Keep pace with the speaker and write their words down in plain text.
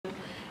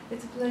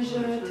It's a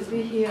pleasure to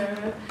be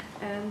here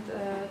and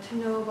to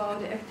know about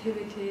the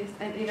activities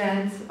and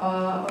events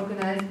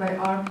organized by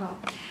ARPA.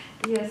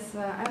 Yes,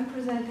 I'm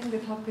presenting the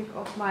topic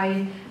of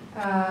my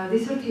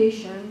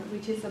dissertation,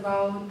 which is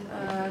about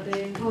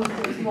the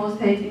politics of small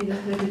states in the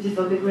strategies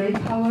of the great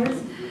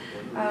powers.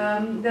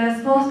 The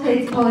small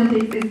states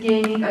politics is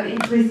gaining an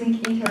increasing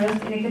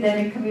interest in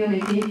academic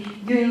community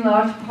due in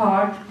large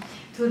part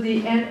to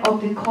the end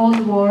of the Cold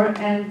War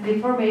and the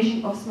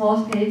formation of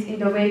small states in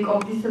the wake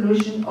of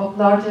dissolution of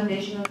larger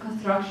national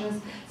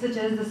constructions such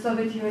as the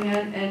Soviet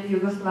Union and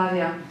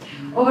Yugoslavia.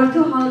 Over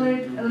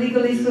 200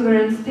 legally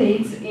sovereign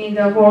states in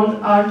the world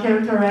are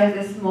characterized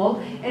as small,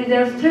 and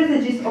their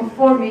strategies of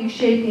forming,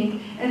 shaping,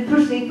 and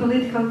pursuing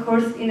political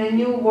course in a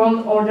new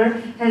world order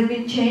has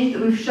been changed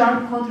with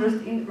sharp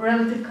contrast in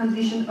relative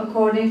condition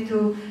according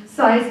to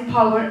size,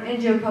 power,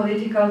 and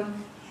geopolitical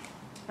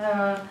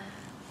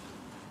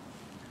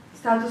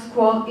status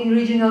quo in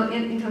regional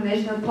and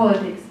international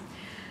politics.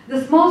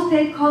 The small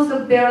state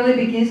concept barely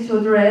begins to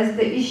address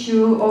the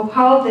issue of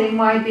how they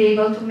might be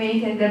able to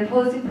maintain their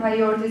policy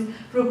priorities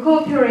through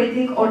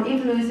cooperating or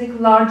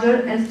influencing larger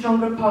and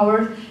stronger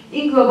powers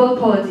in global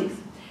politics.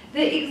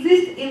 They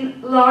exist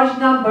in large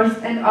numbers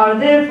and are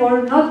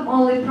therefore not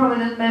only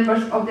prominent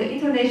members of the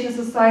International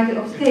Society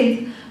of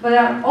States, but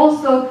are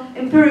also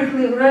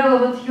empirically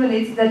relevant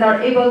units that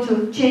are able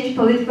to change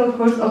political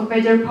course of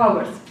major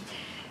powers.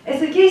 As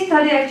a case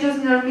study, I've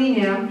chosen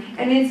Armenia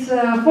and its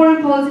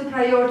foreign policy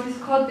priorities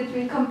caught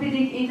between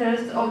competing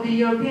interests of the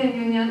European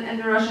Union and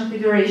the Russian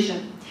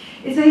Federation.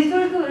 It's a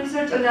historical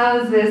research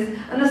analysis,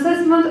 an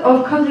assessment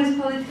of country's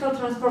political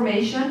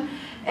transformation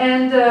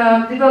and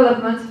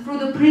development through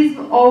the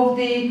prism of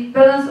the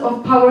balance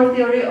of power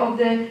theory of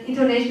the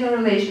international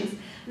relations.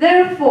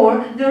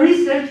 Therefore, the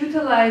research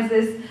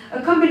utilizes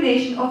a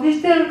combination of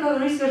historical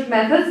research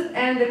methods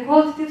and the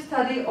qualitative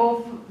study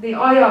of the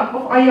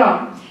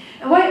IR.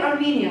 And why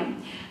Armenia?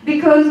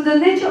 Because the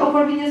nature of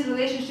Armenia's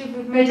relationship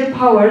with major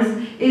powers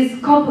is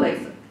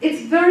complex.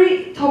 It's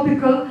very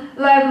topical,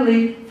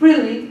 lively,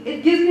 thrilling.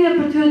 It gives me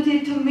an opportunity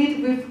to meet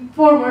with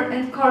former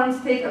and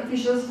current state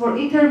officials for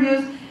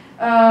interviews,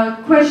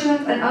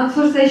 questions and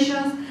answer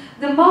sessions.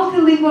 The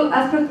multilingual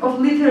aspect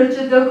of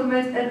literature,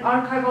 documents and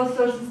archival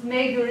sources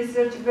make the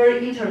research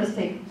very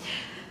interesting.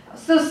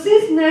 So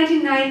since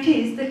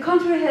 1990s, the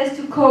country has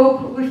to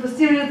cope with a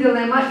serious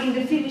dilemma in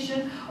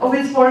definition of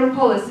its foreign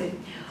policy.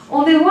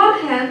 On the one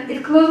hand,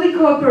 it closely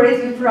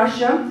cooperates with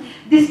Russia,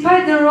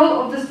 despite the role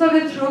of the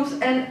Soviet troops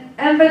and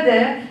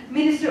MVD,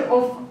 Ministry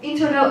of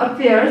Internal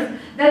Affairs,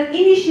 that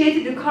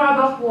initiated the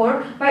Karabakh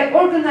War by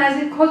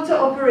organizing counter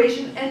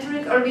operation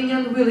entering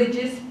Armenian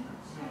villages,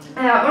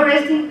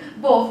 arresting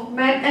both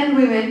men and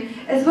women,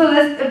 as well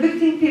as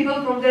evicting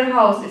people from their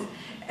houses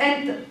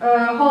and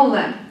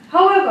homeland.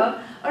 However,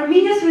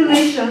 Armenia's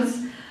relations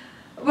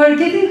were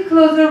getting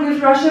closer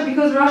with Russia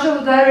because Russia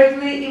was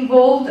directly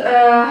involved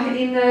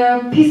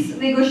in peace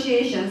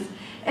negotiations.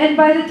 And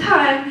by the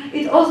time,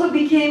 it also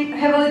became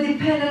heavily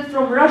dependent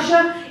from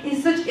Russia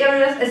in such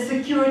areas as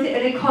security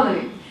and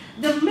economy.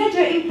 The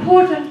major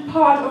important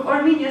part of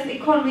Armenia's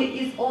economy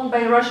is owned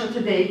by Russia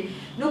today.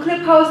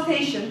 Nuclear power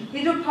station,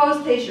 hydropower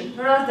station,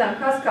 Sargsyan,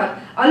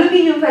 Cascade,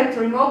 aluminium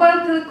factory,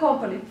 mobile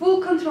telecompany, full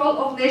control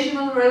of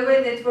national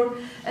railway network,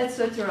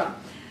 etc.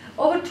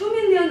 Over 2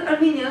 million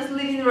Armenians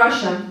live in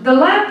Russia. The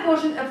large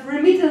portion of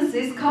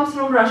remittances comes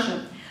from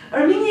Russia.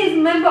 Armenia is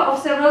a member of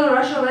several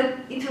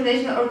Russia-led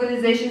international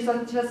organizations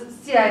such as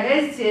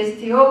CIS,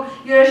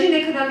 CSTO, Eurasian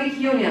Economic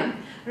Union.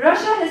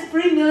 Russia has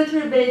 3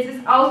 military bases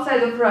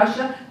outside of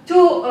Russia,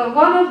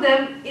 one of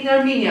them in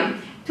Armenia,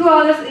 2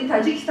 others in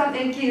Tajikistan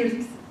and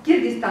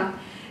Kyrgyzstan.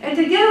 And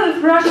together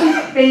with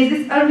Russian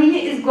bases,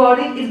 Armenia is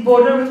guarding its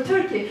border with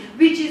Turkey,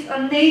 which is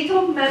a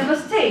NATO member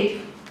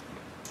state.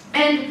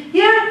 And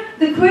here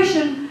the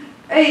question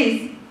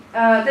is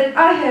that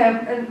I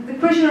have, and the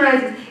question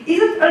arises,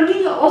 isn't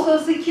Armenia also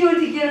a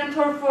security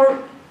guarantor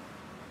for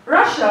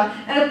Russia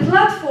and a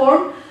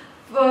platform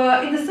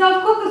in the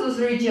South Caucasus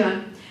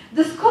region?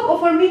 The scope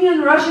of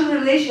Armenian-Russian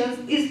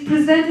relations is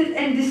presented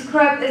and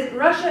described as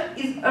Russia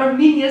is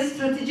Armenia's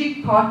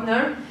strategic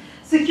partner,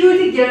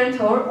 security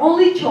guarantor,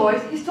 only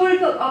choice,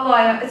 historical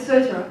ally,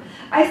 etc.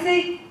 I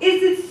say,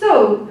 is it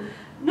so?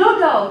 No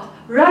doubt.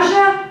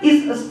 Russia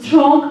is a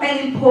strong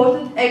and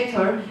important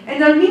actor,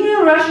 and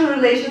Armenian-Russian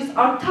relations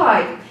are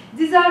tied.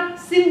 These are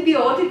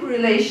symbiotic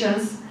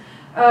relations.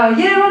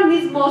 Yerevan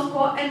needs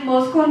Moscow, and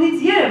Moscow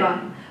needs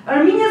Yerevan.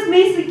 Armenia's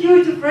main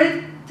security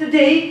threat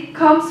today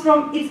comes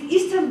from its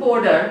eastern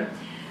border.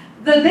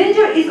 The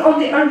danger is on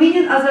the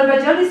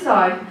Armenian-Azerbaijani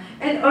side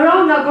and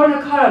around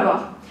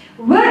Nagorno-Karabakh.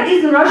 Where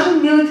is the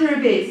Russian military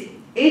base?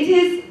 It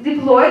is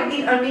deployed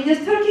in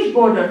Armenia's Turkish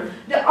border.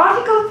 The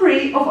Article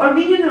 3 of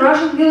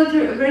Armenian-Russian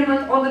military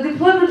agreement on the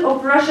deployment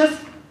of Russia's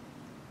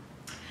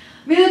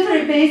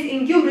military base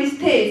in Gyumri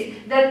states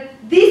that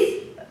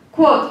this,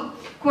 quote,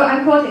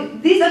 I'm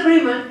quoting, this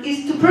agreement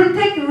is to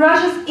protect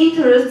Russia's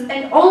interests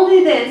and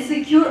only then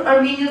secure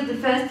Armenia's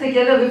defense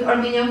together with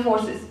Armenian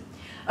forces.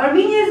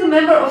 Armenia is a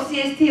member of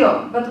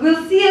CSTO, but will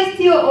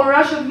CSTO or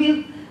Russia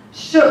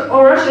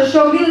Russia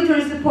show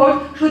military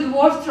support should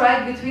war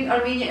strike between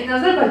Armenia and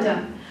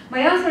Azerbaijan? My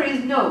answer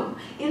is no.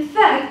 In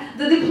fact,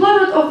 the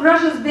deployment of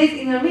Russia's base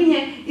in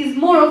Armenia is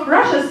more of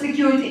Russia's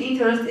security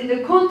interest in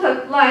the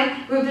contact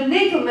line with the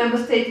NATO member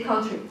state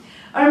country.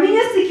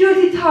 Armenia's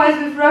security ties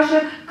with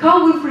Russia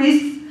come with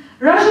risks.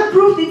 Russia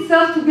proved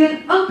itself to be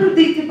an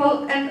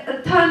unpredictable and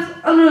at times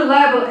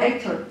unreliable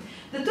actor.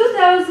 The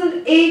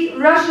 2008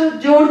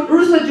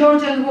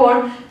 Russo-Georgian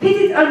War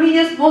pitted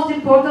Armenia's most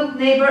important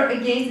neighbor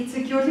against its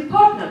security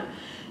partner.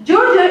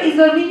 Georgia is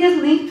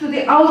Armenia's link to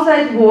the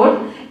outside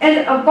world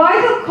and a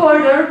vital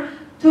corridor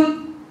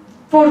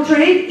for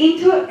trade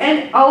into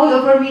and out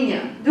of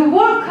Armenia. The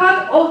war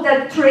cut off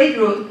that trade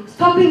route,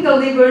 stopping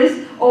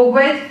deliveries of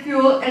wet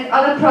fuel and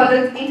other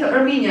products into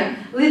Armenia,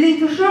 leading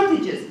to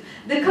shortages.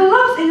 The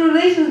collapse in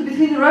relations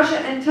between Russia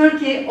and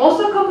Turkey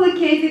also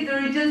complicated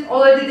the region's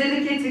already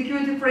delicate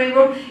security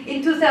framework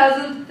in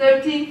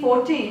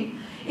 2013-14,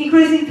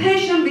 increasing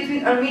tension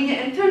between Armenia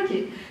and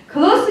Turkey.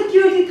 Close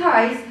security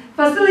ties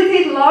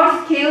facilitate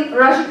large-scale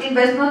Russian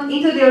investment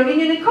into the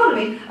Armenian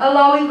economy,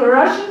 allowing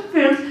Russian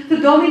firms to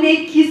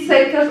dominate key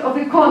sectors of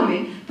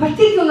economy,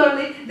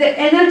 particularly the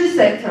energy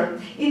sector.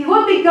 In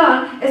what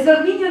began as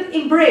Armenian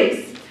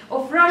embrace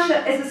of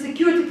Russia as a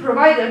security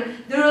provider,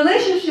 the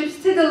relationship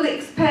steadily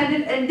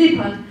expanded and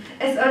deepened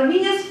as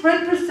Armenia's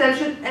threat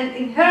perception and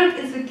inherent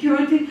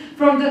insecurity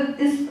from the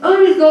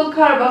unresolved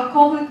Karabakh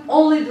conflict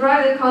only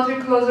drive the country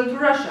closer to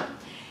Russia.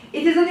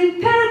 It is an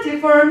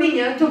imperative for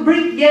Armenia to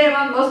bring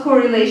Yerevan-Moscow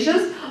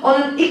relations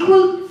on an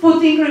equal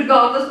footing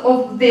regardless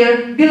of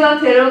their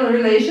bilateral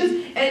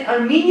relations and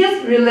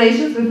Armenia's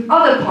relations with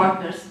other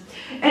partners.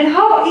 And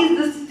how is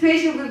the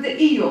situation with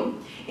the EU?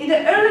 In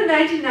the early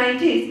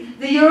 1990s,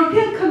 the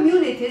European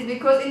communities,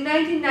 because in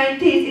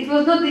 1990s it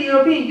was not the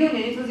European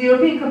Union, it was the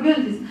European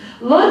communities,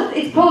 launched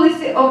its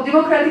policy of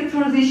democratic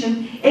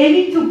transition,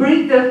 aiming to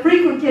bring the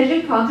free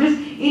Caucasian countries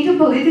into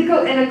political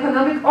and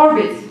economic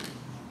orbits.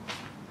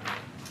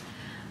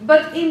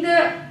 But in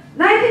the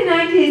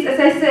 1990s, as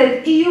I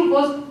said, EU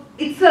was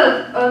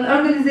itself an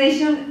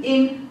organization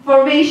in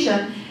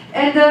formation,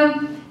 and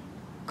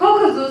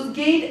Caucasus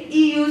gained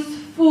EU's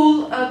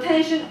full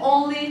attention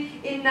only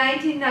in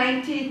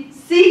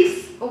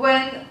 1996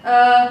 when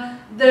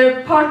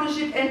the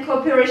partnership and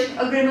cooperation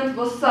agreement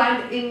was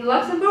signed in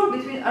Luxembourg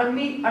between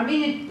Armenia,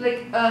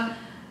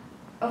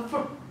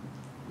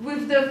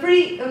 with the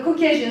free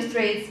Caucasian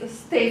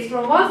states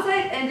from one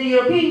side and the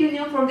European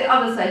Union from the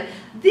other side.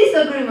 This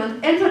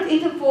agreement entered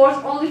into force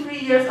only 3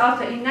 years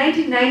after, in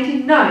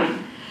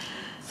 1999.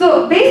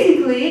 So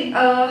basically,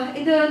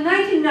 in the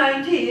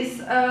 1990s,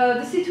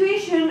 the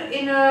situation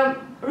in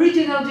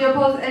regional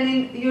geopolitics and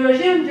in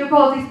Eurasian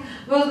geopolitics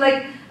was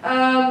like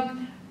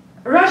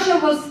Russia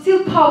was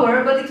still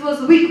power, but it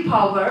was weak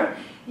power.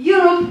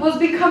 Europe was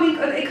becoming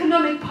an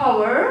economic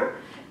power,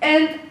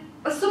 and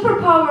a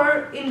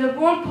superpower in the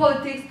world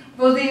politics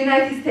was the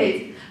United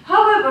States.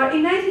 However,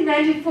 in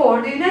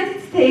 1994, the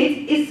United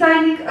States is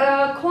signing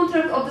a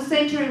contract of the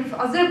century with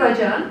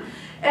Azerbaijan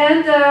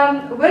and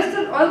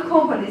Western oil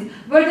companies,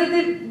 where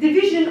the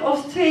division of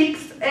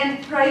stakes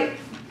and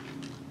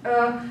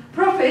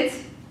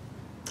profits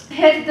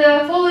had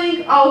the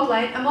following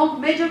outline among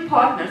major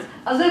partners: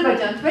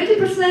 Azerbaijan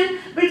 20%,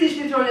 British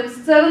Petroleum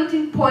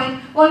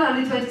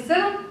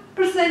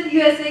 17.127%,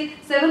 USA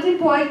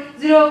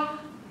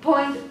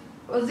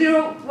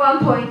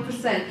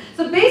 17.01%.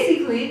 So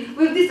basically,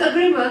 with this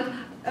agreement,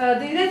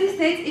 the United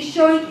States is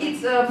showing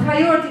its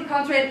priority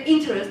country and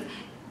interest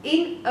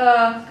in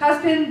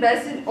Caspian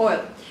Basin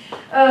oil.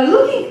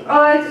 Looking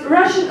at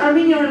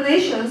Russian-Armenian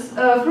relations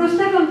through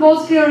Stefan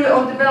Bolt's theory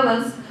of the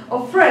balance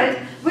of threat,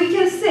 we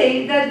can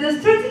say that the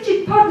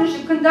strategic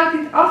partnership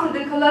conducted after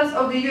the collapse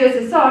of the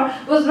USSR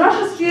was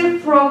Russia's fear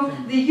from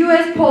the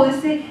US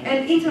policy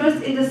and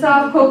interest in the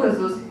South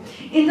Caucasus.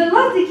 In the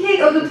last decade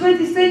of the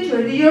 20th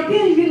century, the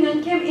European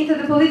Union came into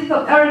the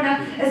political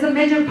arena as a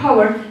major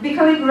power,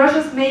 becoming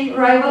Russia's main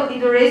rival in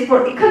the race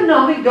for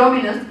economic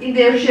dominance in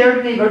their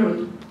shared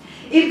neighborhood.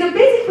 If the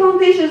basic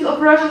foundations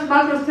of Russia's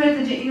macro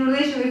strategy in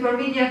relation with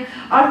Armenia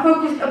are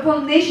focused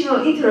upon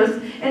national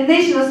interests and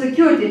national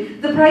security,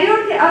 the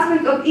priority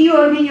aspects of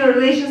EU-Armenia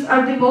relations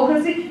are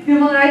democracy,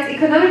 human rights,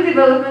 economic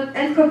development,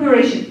 and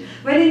cooperation.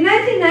 When in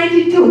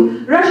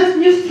 1992 Russia's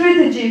new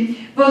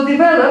strategy was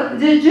developed,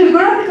 the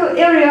geographical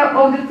area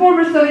of the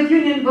former Soviet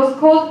Union was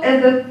called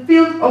as the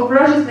field of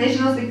Russia's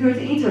national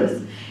security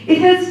interests. It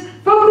has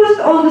focused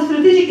on the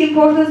strategic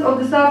importance of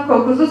the South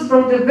Caucasus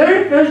from the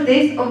very first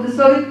days of the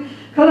Soviet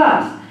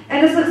collapse,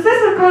 and the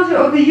successor country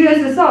of the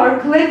USSR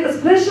claimed a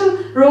special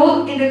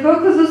role in the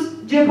Caucasus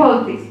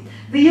geopolitics.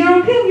 The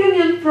European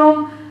Union,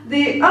 from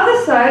the other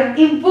side,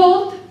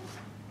 involved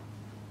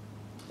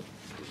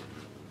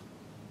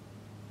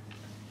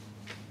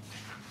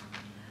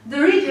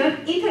the region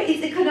into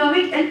its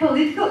economic and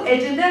political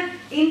agenda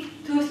in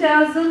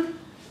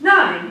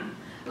 2009,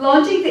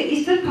 launching the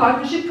Eastern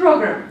Partnership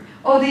Program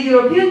of the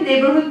European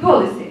Neighborhood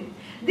Policy.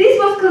 This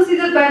was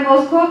considered by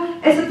Moscow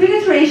as a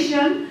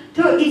penetration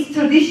to its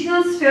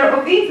traditional sphere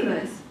of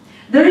influence.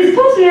 The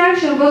response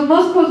reaction was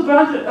Moscow's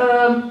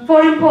grand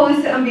foreign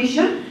policy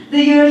ambition,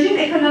 the Eurasian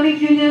Economic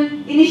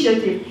Union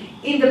initiative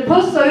in the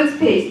post-Soviet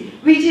space,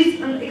 which is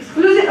an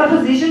exclusive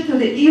opposition to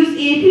the EU's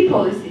EAP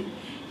policy.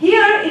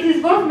 Here, it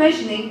is worth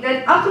mentioning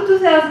that up to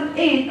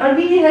 2008,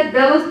 Armenia had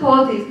balanced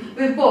politics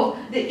with both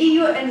the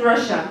EU and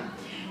Russia.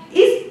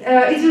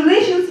 Its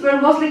relations were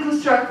mostly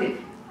constructive,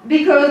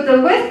 because the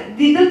West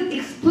didn't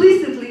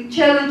explicitly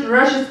challenge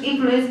Russia's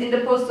influence in the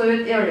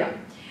post-Soviet area.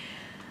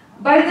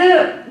 By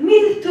the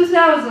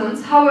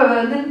mid-2000s,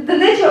 however, the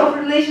nature of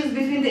relations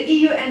between the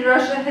EU and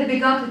Russia had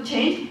begun to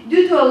change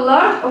due to a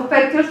large of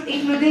factors,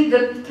 including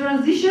the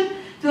transition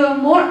to a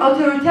more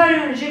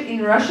authoritarian regime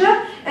in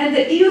Russia and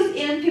the EU's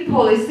ENP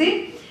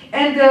policy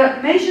and the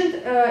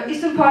mentioned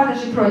Eastern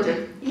Partnership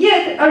project.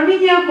 Yet,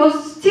 Armenia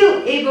was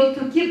still able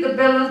to keep the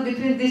balance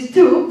between these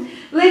two.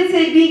 Let's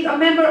say being a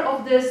member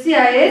of the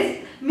CIS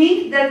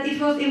meant that it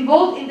was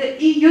involved in the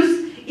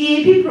EU's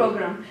EAP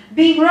program.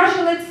 Being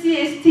Russia-led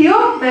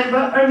CSTO member,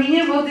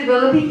 Armenia was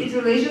developing its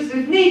relations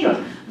with NATO.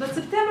 But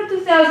September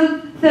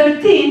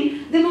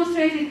 2013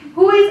 demonstrated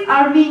who is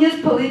Armenia's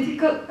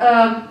political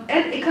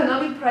and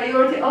economic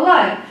priority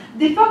ally,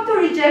 de facto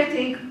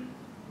rejecting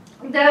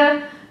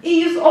the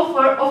EU's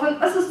offer of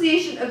an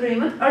association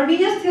agreement.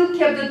 Armenia still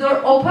kept the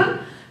door open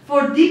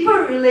for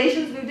deeper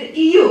relations with the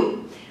EU.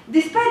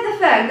 Despite the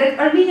fact that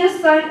Armenia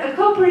signed a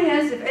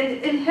comprehensive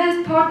and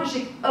enhanced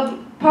partnership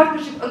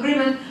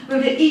agreement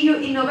with the EU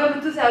in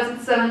November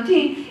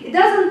 2017, it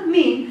doesn't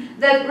mean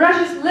that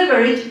Russia's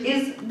leverage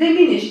is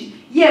diminished.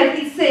 Yet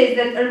it says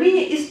that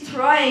Armenia is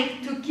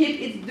trying to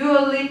keep its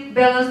dually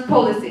balanced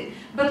policy.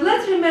 But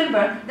let's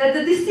remember that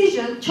the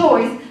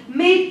choice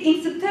made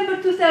in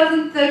September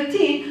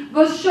 2013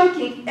 was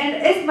shocking, and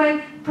as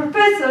my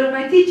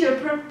teacher,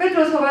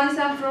 Petros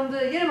Hovanesyan from the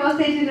Yerevan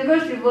State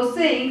University was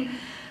saying,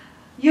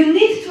 you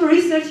need to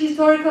research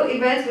historical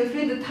events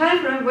within the time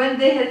frame when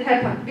they had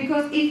happened,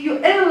 because if you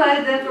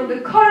analyze them from the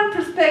current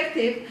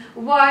perspective,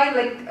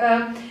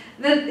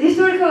 the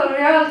historical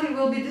reality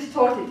will be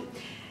distorted.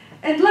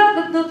 And last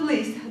but not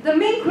least, the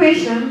main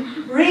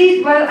question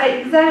raised while I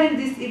examined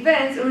these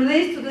events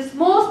relates to the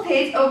small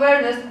states'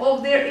 awareness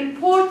of their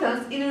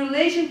importance in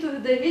relation to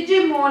the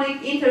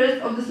hegemonic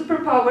interests of the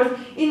superpowers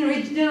in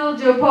regional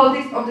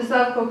geopolitics of the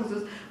South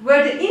Caucasus,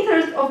 where the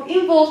interests of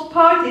involved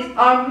parties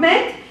are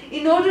met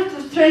in order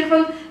to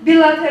strengthen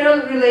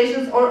bilateral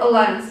relations or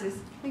alliances.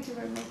 Thank you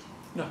very much.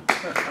 No.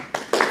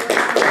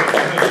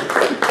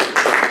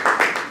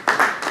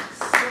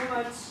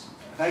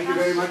 Thank you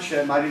very much,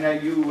 Marina.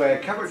 You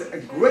covered a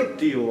great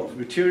deal of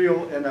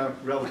material in a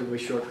relatively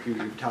short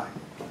period of time.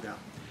 Yeah.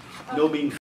 No mean